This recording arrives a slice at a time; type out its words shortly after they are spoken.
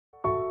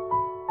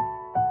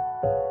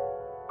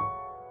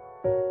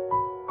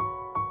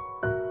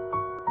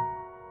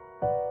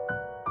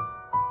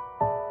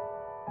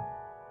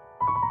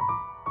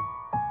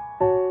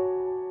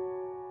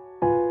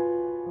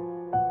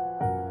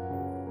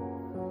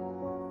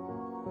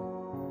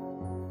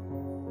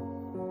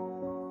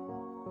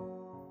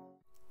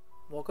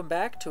welcome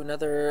back to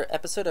another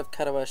episode of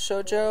Katawa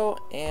Shoujo,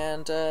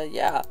 and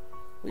yeah,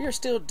 we are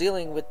still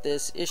dealing with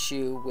this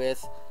issue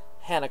with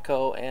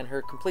Hanako and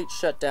her complete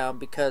shutdown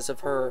because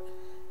of her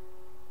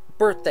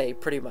birthday,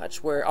 pretty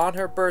much, where on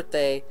her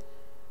birthday,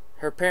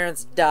 her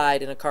parents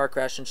died in a car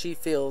crash and she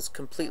feels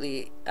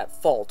completely at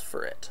fault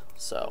for it.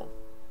 So,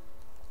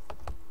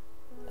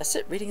 I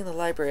sit reading in the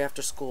library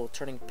after school,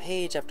 turning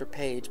page after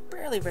page,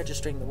 barely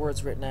registering the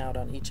words written out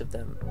on each of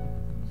them,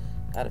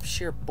 out of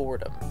sheer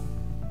boredom.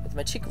 With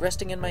my cheek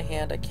resting in my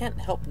hand, I can't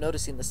help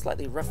noticing the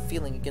slightly rough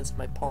feeling against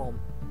my palm.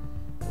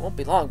 It won't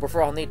be long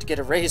before I'll need to get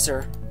a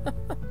razor.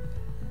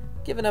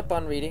 Giving up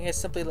on reading, I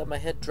simply let my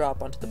head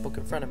drop onto the book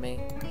in front of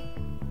me.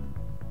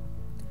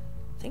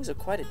 Things have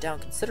quieted down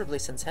considerably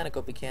since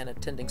Hanako began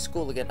attending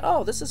school again.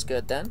 Oh, this is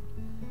good, then.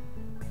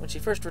 When she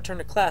first returned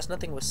to class,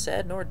 nothing was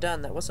said nor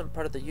done that wasn't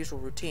part of the usual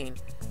routine,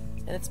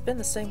 and it's been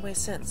the same way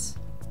since.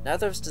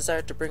 Neither of us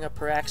desired to bring up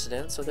her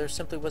accident, so there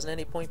simply wasn't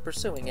any point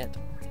pursuing it.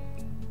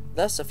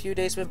 Thus, a few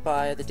days went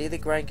by, the daily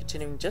grind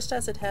continuing just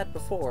as it had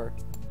before.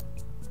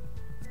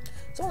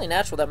 It's only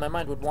natural that my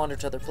mind would wander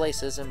to other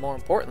places, and more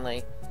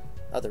importantly,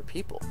 other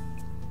people.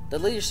 The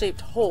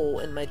lily-shaped hole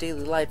in my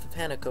daily life of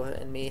Hanako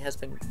and me has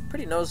been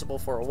pretty noticeable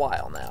for a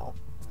while now.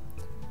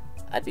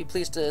 I'd be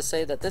pleased to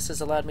say that this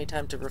has allowed me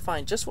time to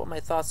refine just what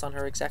my thoughts on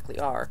her exactly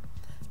are,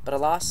 but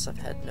alas, I've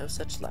had no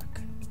such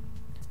luck.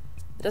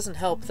 It doesn't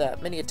help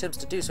that many attempts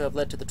to do so have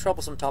led to the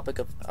troublesome topic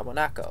of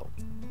Awanako.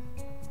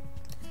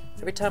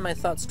 Every time my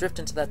thoughts drift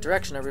into that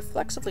direction, I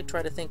reflexively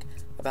try to think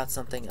about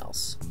something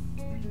else.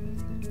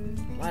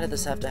 Why did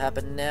this have to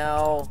happen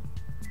now?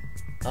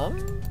 I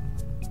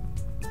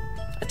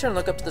turn and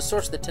look up to the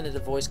source of the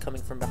tentative voice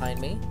coming from behind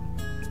me.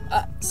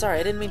 Sorry,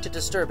 I didn't mean to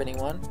disturb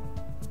anyone.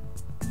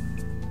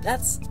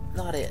 That's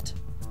not it.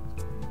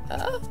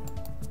 Huh?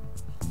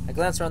 I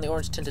glance around the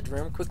orange-tinted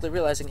room, quickly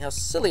realizing how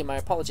silly my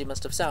apology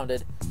must have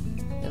sounded.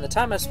 In the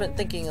time I've spent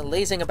thinking and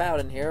lazing about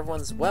in here,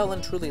 everyone's well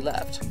and truly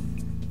left.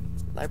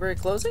 Library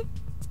closing?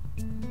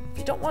 If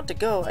you don't want to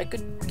go, I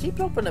could keep it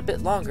open a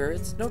bit longer.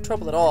 It's no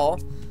trouble at all.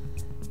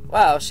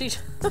 Wow, she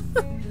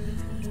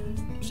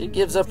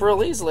gives up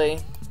real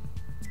easily.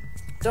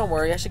 Don't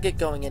worry, I should get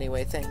going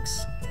anyway,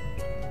 thanks.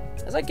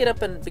 As I get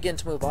up and begin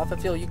to move off, I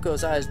feel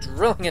Yuko's eyes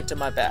drilling into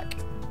my back.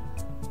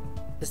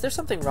 Is there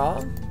something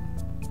wrong?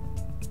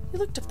 You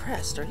look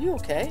depressed. Are you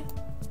okay?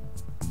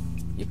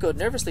 Yuko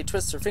nervously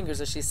twists her fingers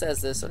as she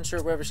says this,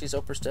 unsure whether she's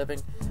overstepping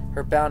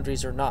her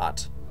boundaries or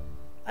not.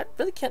 I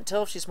really can't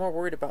tell if she's more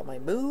worried about my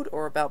mood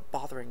or about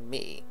bothering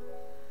me.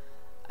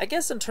 I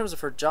guess in terms of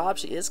her job,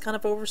 she is kind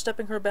of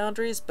overstepping her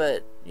boundaries,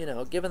 but, you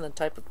know, given the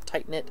type of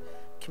tight-knit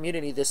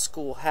community this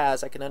school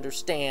has, I can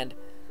understand,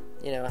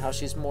 you know, how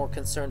she's more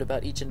concerned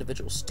about each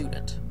individual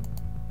student.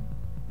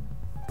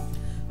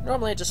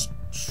 Normally I just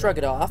shrug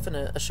it off and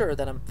assure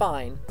that I'm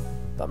fine,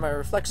 but my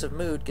reflexive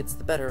mood gets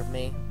the better of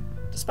me.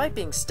 Despite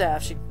being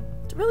staff, she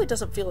really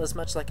doesn't feel as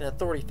much like an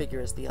authority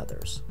figure as the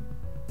others.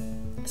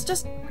 It's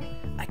just,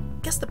 I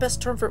guess the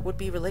best term for it would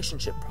be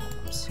relationship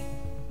problems.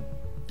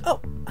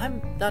 Oh,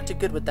 I'm not too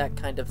good with that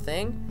kind of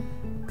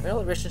thing. My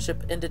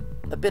relationship ended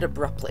a bit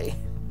abruptly.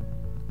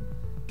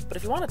 But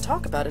if you want to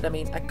talk about it, I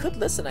mean, I could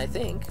listen, I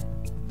think.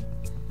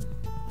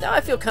 Now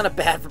I feel kind of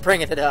bad for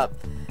bringing it up.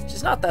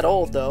 She's not that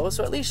old, though,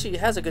 so at least she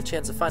has a good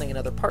chance of finding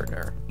another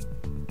partner.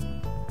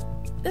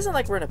 It isn't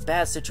like we're in a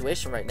bad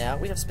situation right now.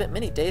 We have spent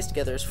many days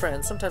together as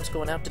friends, sometimes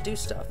going out to do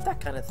stuff,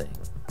 that kind of thing.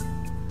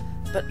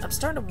 But I'm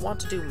starting to want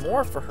to do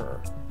more for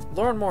her,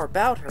 learn more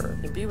about her,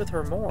 and be with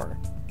her more.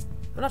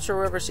 I'm not sure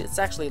whether it's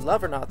actually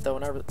love or not, though,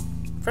 and our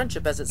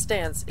friendship as it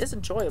stands is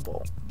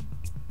enjoyable.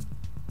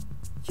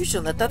 You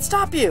shouldn't let that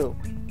stop you!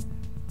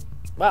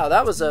 Wow,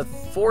 that was a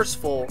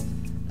forceful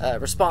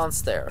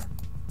response there.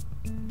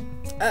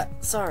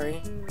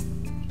 Sorry.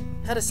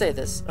 How to say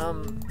this?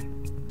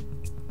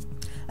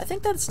 I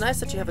think that it's nice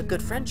that you have a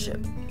good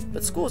friendship,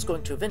 but school is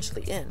going to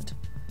eventually end.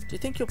 Do you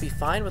think you'll be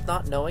fine with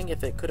not knowing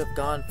if it could have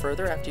gone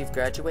further after you've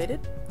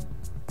graduated?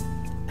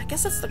 I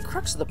guess that's the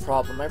crux of the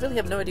problem. I really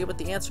have no idea what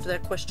the answer to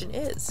that question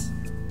is.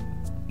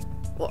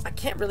 Well, I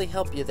can't really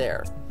help you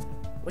there.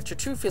 What your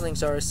true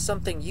feelings are is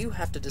something you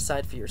have to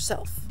decide for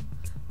yourself.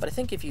 But I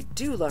think if you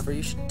do love her,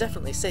 you should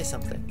definitely say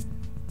something.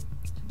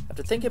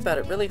 After thinking about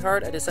it really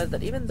hard, I decided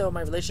that even though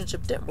my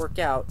relationship didn't work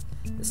out,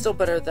 it's still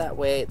better that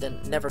way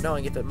than never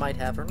knowing if it might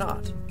have or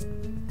not.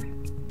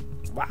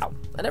 Wow,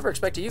 I never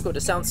expected Yuko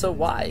to sound so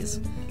wise.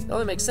 It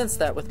only makes sense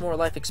that with more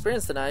life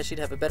experience than I, she'd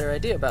have a better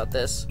idea about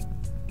this.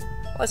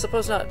 While I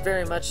suppose not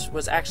very much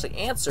was actually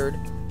answered,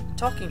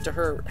 talking to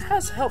her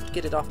has helped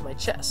get it off my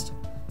chest,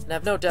 and I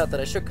have no doubt that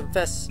I should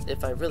confess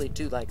if I really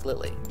do like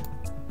Lilly.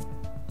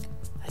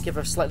 I give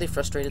a slightly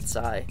frustrated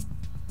sigh.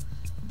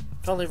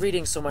 If only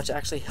reading so much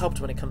actually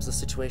helped when it comes to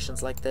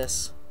situations like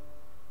this.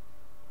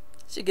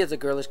 She gives a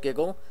girlish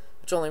giggle,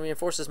 which only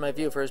reinforces my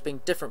view of her as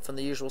being different from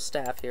the usual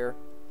staff here.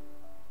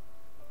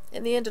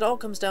 In the end, it all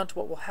comes down to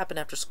what will happen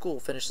after school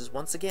finishes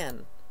once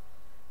again.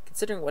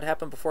 Considering what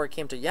happened before I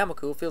came to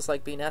Yamaku, it feels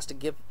like being asked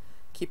to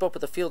keep up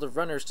with a field of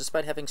runners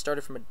despite having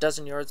started from a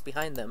dozen yards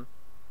behind them.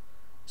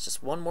 It's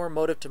just one more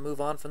motive to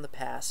move on from the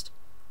past.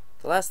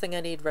 The last thing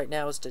I need right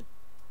now is to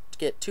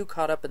get too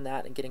caught up in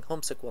that and getting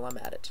homesick while I'm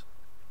at it.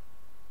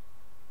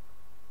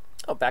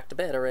 Oh, back to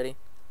bed already.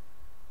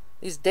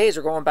 These days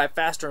are going by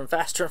faster and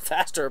faster and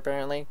faster,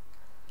 apparently.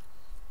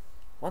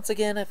 Once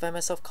again, I find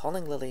myself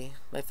calling Lilly.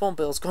 My phone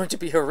bill is going to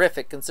be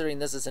horrific, considering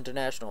this is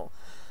international.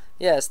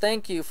 Yes,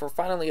 thank you for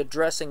finally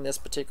addressing this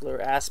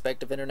particular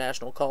aspect of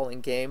international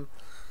calling game.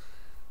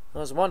 I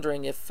was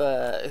wondering if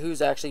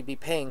who's actually be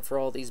paying for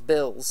all these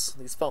bills,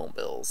 these phone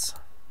bills.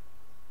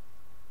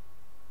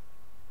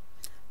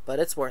 But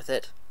it's worth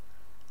it.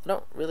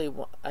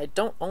 I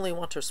don't only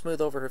want to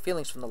smooth over her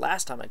feelings from the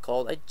last time I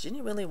called, I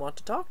genuinely want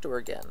to talk to her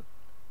again.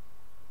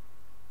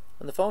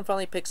 When the phone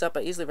finally picks up,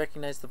 I easily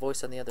recognize the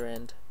voice on the other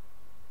end.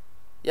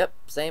 Yep,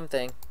 same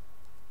thing.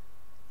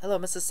 Hello,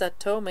 Mrs.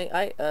 Sato, may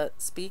I,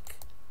 speak?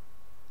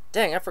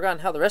 Dang, I've forgotten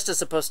how the rest is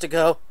supposed to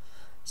go.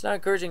 It's not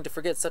encouraging to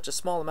forget such a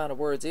small amount of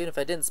words, even if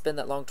I didn't spend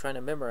that long trying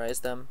to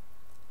memorize them.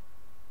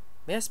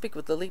 May I speak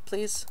with Lilly,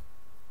 please?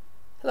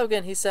 Hello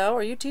again, Hisao.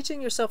 Are you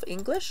teaching yourself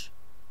English?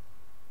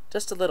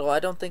 Just a little. I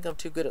don't think I'm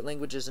too good at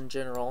languages in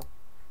general.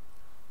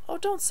 Oh,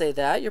 don't say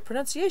that. Your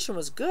pronunciation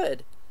was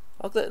good.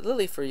 I'll get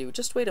Lilly for you.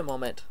 Just wait a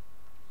moment.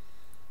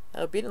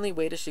 I obediently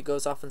wait as she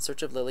goes off in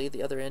search of Lilly,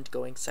 the other end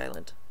going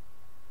silent.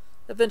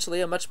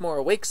 Eventually, a much more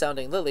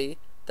awake-sounding Lilly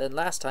than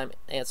last time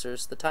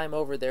answers, the time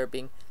over there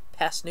being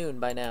past noon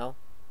by now.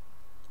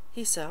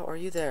 Hisao, are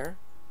you there?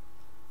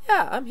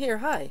 Yeah, I'm here.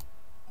 Hi.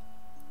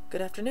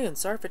 Good afternoon.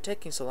 Sorry for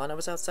taking so long. I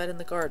was outside in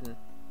the garden.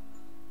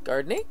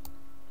 Gardening?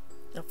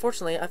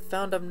 Unfortunately, I've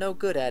found I'm no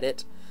good at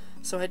it,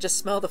 so I just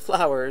smell the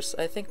flowers.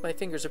 I think my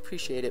fingers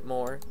appreciate it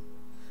more.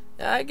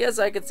 I guess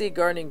I could see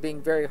gardening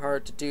being very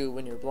hard to do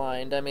when you're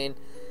blind. I mean,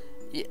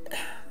 you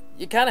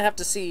kind of have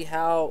to see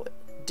how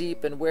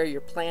deep and where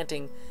you're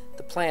planting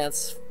the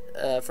plants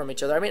from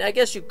each other. I mean, I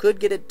guess you could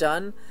get it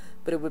done,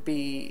 but it would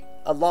be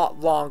a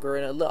lot longer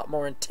and a lot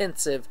more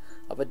intensive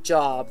of a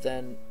job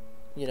than,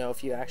 you know,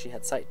 if you actually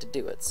had sight to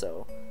do it.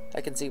 So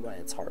I can see why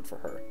it's hard for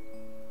her.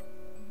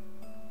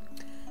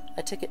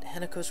 I take it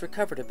Hanako's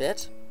recovered a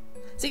bit.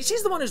 See,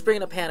 she's the one who's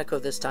bringing up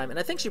Hanako this time, and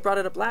I think she brought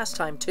it up last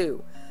time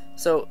too.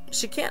 So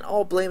she can't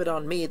all blame it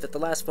on me that the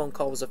last phone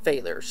call was a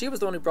failure. She was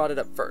the one who brought it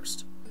up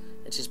first.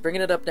 And she's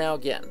bringing it up now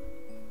again.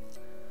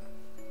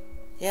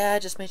 Yeah, I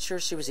just made sure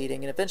she was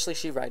eating, and eventually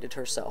she righted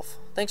herself.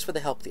 Thanks for the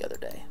help the other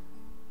day.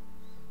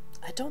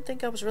 I don't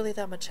think I was really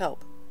that much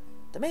help.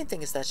 The main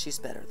thing is that she's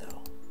better,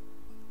 though.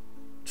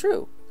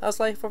 True. How's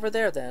life over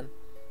there, then?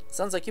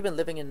 Sounds like you've been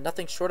living in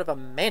nothing short of a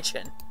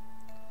mansion.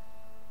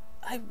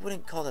 I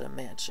wouldn't call it a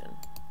mansion.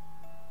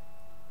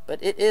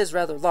 But it is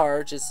rather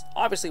large, is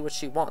obviously what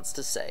she wants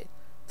to say,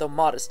 though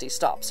modesty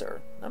stops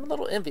her. I'm a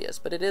little envious,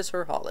 but it is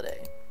her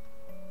holiday.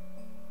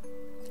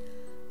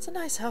 It's a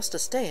nice house to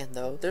stay in,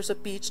 though. There's a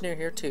beach near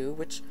here, too,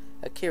 which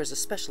Akira's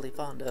especially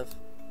fond of.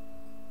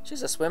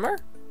 She's a swimmer?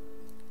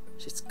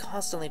 She's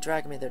constantly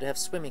dragging me there to have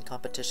swimming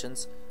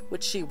competitions,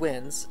 which she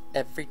wins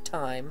every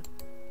time.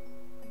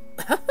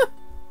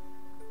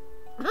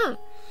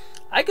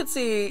 I could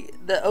see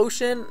the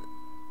ocean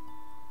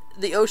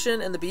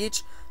and the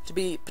beach to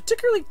be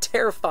particularly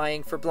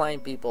terrifying for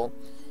blind people.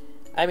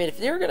 I mean, if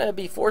you're going to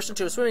be forced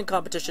into a swimming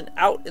competition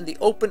out in the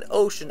open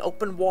ocean,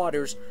 open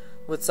waters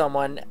with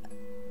someone,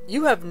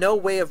 you have no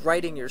way of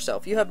righting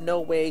yourself. You have no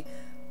way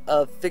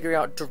of figuring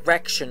out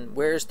direction.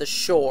 Where's the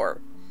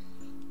shore?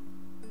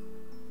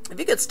 If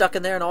you get stuck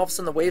in there and all of a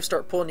sudden the waves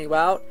start pulling you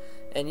out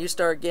and you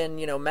start getting,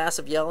 you know,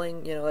 massive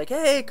yelling, you know, like,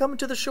 hey, come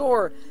to the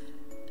shore,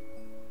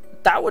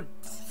 that would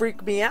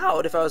freak me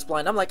out if I was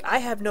blind. I'm like, I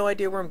have no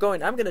idea where I'm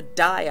going. I'm going to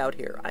die out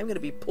here. I'm going to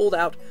be pulled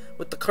out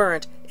with the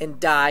current and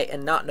die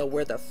and not know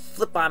where the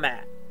flip I'm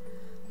at.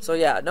 So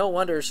yeah, no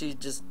wonder she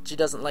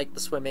doesn't like the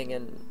swimming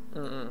and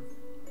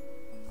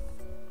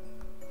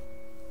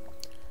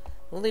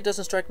Lily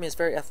doesn't strike me as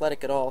very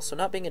athletic at all, so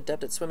not being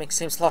adept at swimming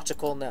seems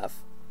logical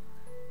enough.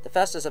 The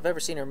fastest I've ever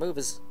seen her move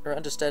is her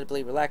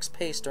understandably relaxed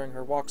pace during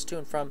her walks to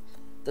and from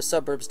the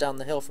suburbs down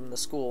the hill from the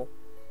school.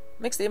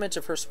 It makes the image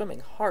of her swimming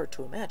hard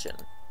to imagine.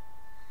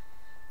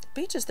 The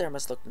beaches there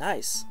must look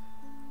nice.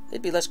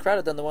 They'd be less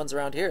crowded than the ones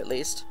around here, at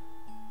least.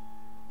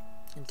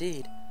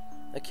 Indeed.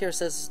 Akira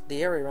says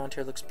the area around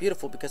here looks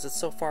beautiful because it's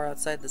so far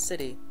outside the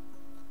city.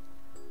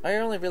 I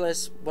only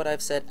realize what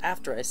I've said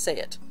after I say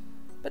it,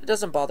 but it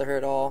doesn't bother her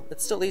at all.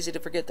 It's still easy to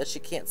forget that she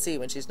can't see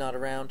when she's not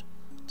around,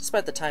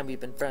 despite the time we've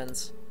been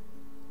friends.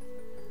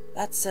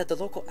 That said, the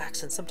local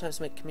accents sometimes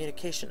make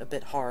communication a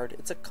bit hard.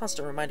 It's a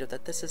constant reminder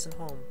that this isn't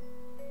home.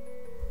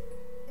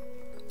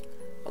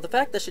 Well, the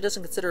fact that she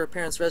doesn't consider her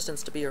parents'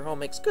 residence to be her home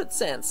makes good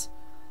sense.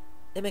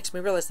 It makes me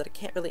realize that I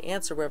can't really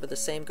answer wherever the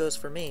same goes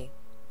for me.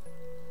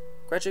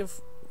 Graduation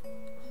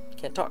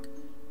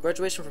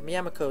from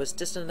Yamako is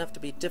distant enough to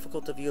be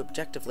difficult to view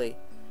objectively,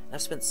 and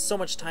I've spent so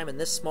much time in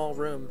this small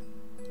room.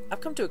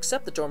 I've come to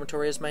accept the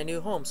dormitory as my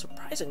new home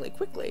surprisingly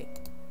quickly.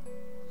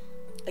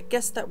 I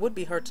guess that would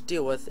be hard to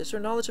deal with. Is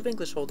your knowledge of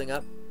English holding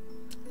up?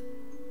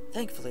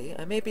 Thankfully,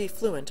 I may be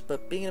fluent,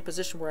 but being in a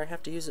position where I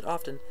have to use it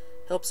often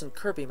helps in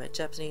curbing my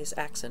Japanese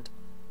accent.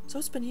 So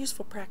it's been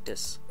useful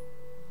practice.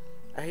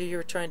 I hear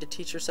you're trying to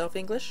teach yourself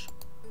English?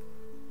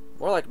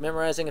 More like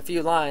memorizing a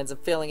few lines and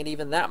failing at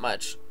even that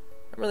much.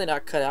 I'm really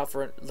not cut out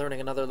for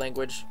learning another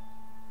language.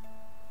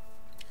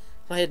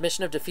 My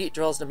admission of defeat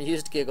draws an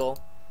amused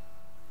giggle.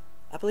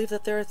 I believe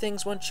that there are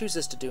things one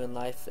chooses to do in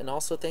life, and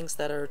also things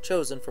that are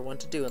chosen for one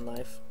to do in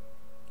life.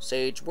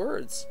 Sage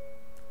words.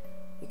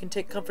 You can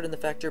take comfort in the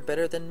fact you're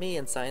better than me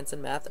in science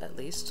and math, at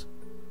least.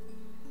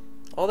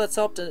 All that's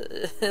helped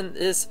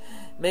is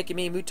making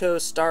me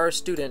Muto's star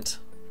student.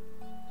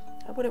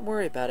 I wouldn't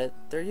worry about it.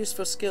 They're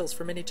useful skills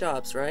for many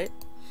jobs, right?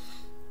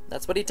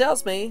 That's what he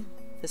tells me.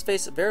 His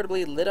face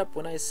veritably lit up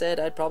when I said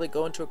I'd probably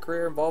go into a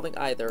career involving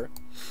either.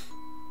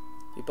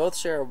 We both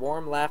share a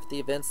warm laugh at the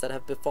events that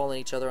have befallen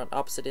each other on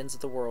opposite ends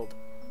of the world.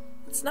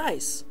 It's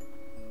nice.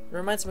 It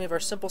reminds me of our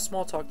simple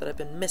small talk that I've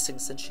been missing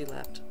since she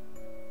left.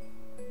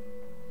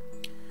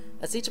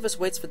 As each of us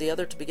waits for the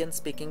other to begin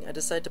speaking, I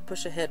decide to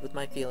push ahead with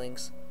my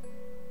feelings.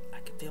 I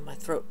can feel my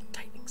throat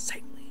tightening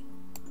slightly.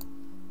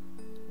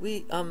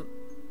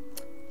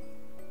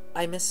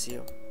 I miss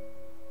you.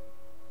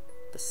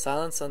 The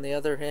silence on the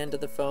other end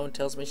of the phone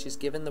tells me she's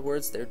given the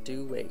words their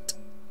due weight.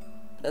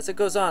 But as it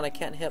goes on, I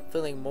can't help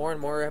feeling more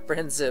and more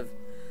apprehensive.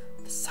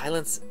 The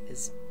silence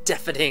is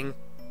deafening.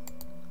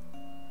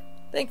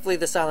 Thankfully,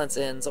 the silence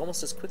ends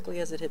almost as quickly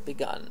as it had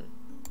begun.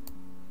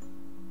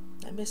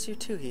 I miss you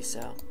too,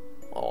 Hisao.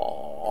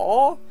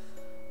 Aww.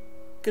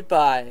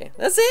 Goodbye.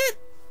 That's it?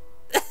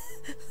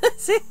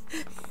 That's it?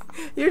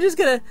 You're just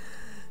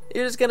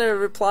gonna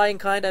reply in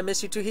kind, I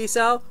miss you too,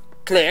 Hisao?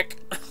 Click.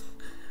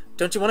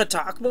 Don't you want to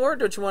talk more?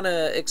 Don't you want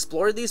to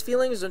explore these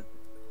feelings?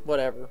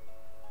 Whatever.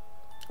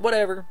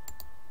 Whatever.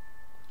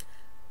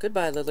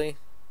 Goodbye, Lilly.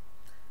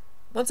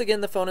 Once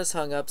again, the phone is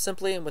hung up,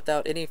 simply and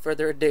without any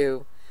further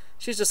ado.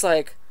 She's just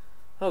like,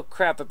 oh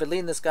crap, I've been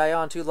leading this guy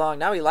on too long.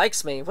 Now he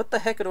likes me. What the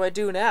heck do I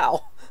do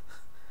now?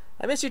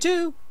 I miss you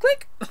too.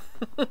 Click.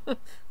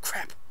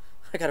 Crap.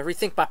 I gotta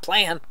rethink my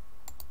plan.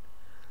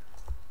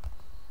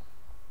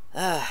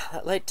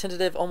 That light,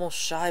 tentative, almost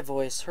shy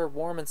voice, her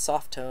warm and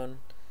soft tone.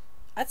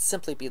 I'd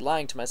simply be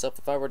lying to myself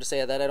if I were to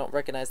say that I don't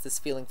recognize this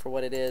feeling for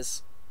what it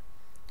is.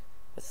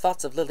 With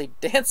thoughts of Lilly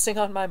dancing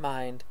on my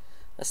mind,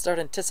 I start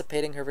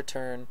anticipating her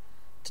return.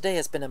 Today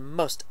has been a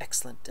most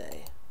excellent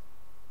day.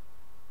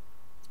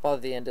 It's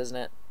probably the end, isn't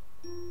it?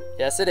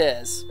 Yes, it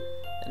is.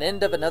 An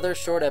end of another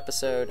short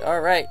episode.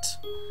 Alright.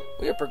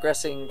 We are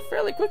progressing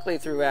fairly quickly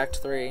through Act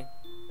 3.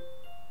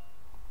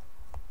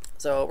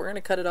 So we're going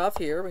to cut it off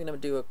here. We're going to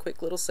do a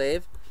quick little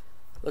save.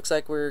 Looks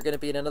like we're going to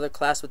be in another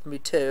class with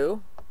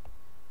Muto.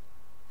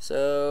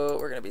 So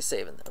we're going to be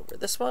saving over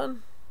this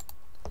one.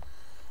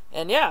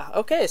 And yeah,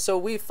 okay, so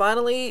we've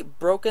finally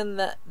broken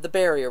the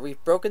barrier.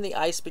 We've broken the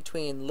ice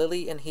between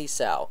Lilly and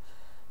Hisao.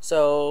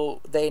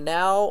 So they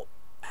now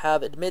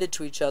have admitted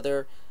to each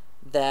other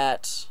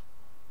that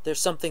there's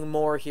something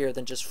more here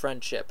than just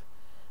friendship.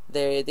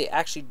 They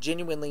actually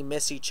genuinely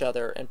miss each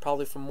other, and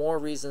probably for more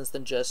reasons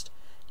than just,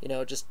 you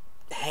know, just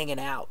hanging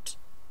out.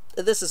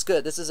 This is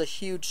good. This is a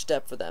huge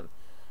step for them.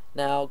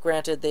 Now,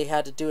 granted, they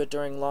had to do it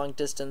during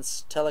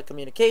long-distance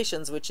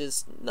telecommunications, which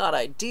is not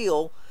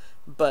ideal,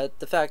 but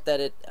the fact that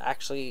it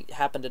actually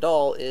happened at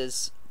all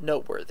is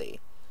noteworthy.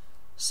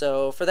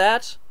 So, for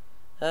that,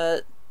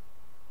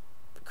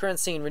 current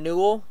scene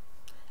renewal.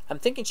 I'm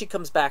thinking she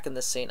comes back in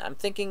this scene. I'm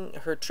thinking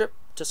her trip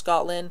to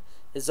Scotland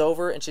is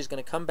over, and she's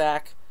going to come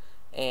back,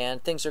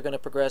 and things are going to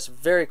progress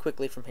very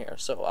quickly from here.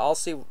 So,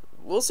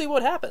 we'll see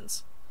what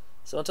happens.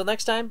 So, until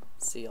next time,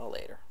 see y'all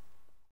later.